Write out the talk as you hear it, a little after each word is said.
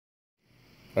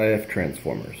IF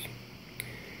transformers.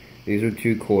 These are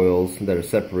two coils that are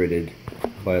separated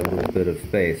by a little bit of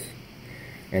space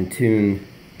and tuned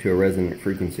to a resonant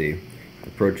frequency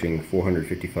approaching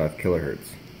 455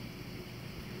 kilohertz.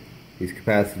 These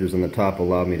capacitors on the top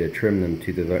allow me to trim them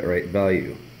to the right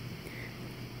value.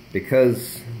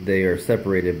 Because they are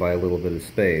separated by a little bit of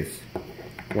space,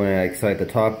 when I excite the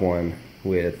top one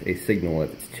with a signal that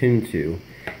it's tuned to,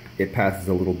 it passes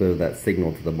a little bit of that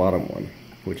signal to the bottom one,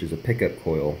 which is a pickup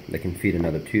coil that can feed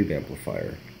another tube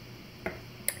amplifier.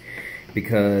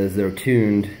 Because they're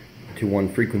tuned to one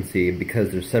frequency,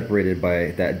 because they're separated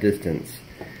by that distance,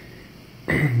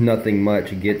 nothing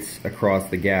much gets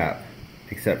across the gap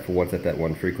except for what's at that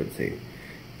one frequency.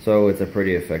 So it's a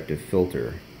pretty effective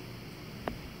filter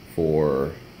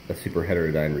for a super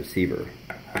heterodyne receiver.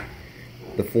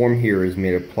 The form here is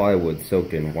made of plywood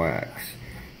soaked in wax.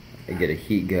 I get a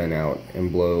heat gun out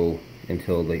and blow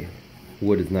until the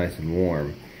wood is nice and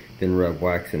warm, then rub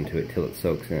wax into it till it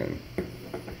soaks in.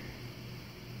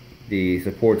 The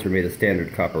supports are made of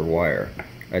standard copper wire.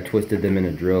 I twisted them in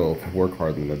a drill to work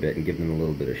harden them a bit and give them a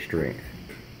little bit of strength.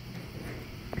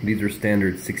 These are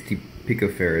standard 60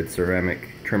 picofarad ceramic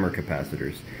trimmer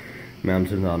capacitors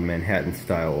mounted on Manhattan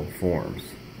style forms.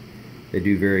 They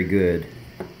do very good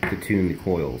to tune the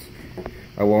coils.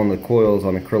 I wound the coils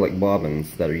on acrylic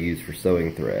bobbins that are used for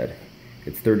sewing thread.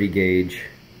 It's 30 gauge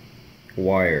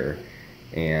wire,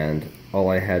 and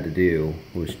all I had to do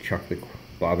was chuck the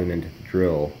bobbin into the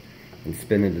drill and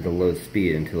spin it at a low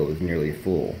speed until it was nearly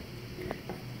full.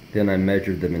 Then I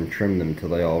measured them and trimmed them till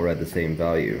they all read the same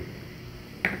value.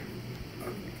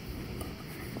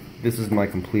 This is my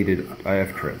completed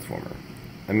IF transformer.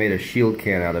 I made a shield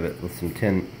can out of it with some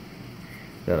tin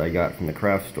that I got from the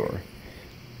craft store.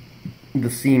 The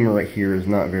seam right here is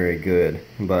not very good,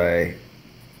 but I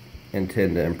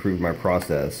intend to improve my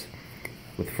process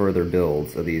with further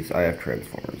builds of these IF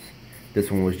transformers.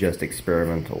 This one was just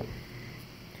experimental.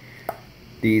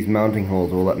 These mounting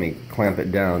holes will let me clamp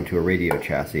it down to a radio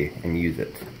chassis and use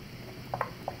it.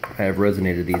 I have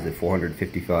resonated these at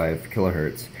 455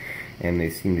 kilohertz and they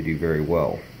seem to do very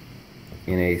well.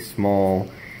 In a small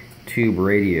tube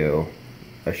radio,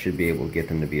 I should be able to get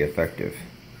them to be effective.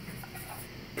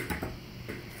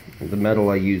 The metal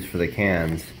I use for the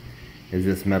cans is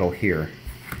this metal here.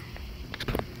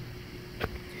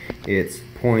 It's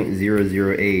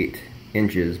 0.008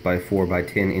 inches by 4 by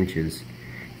 10 inches,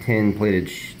 tin plated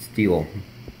steel.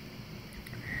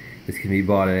 This can be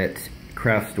bought at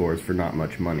craft stores for not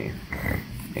much money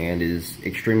and is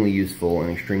extremely useful and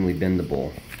extremely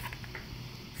bendable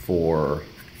for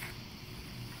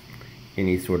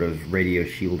any sort of radio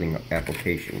shielding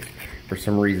applications. For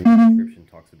some reason the description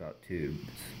talks about tubes.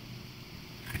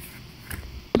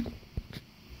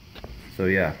 So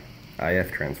yeah,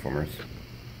 IF transformers.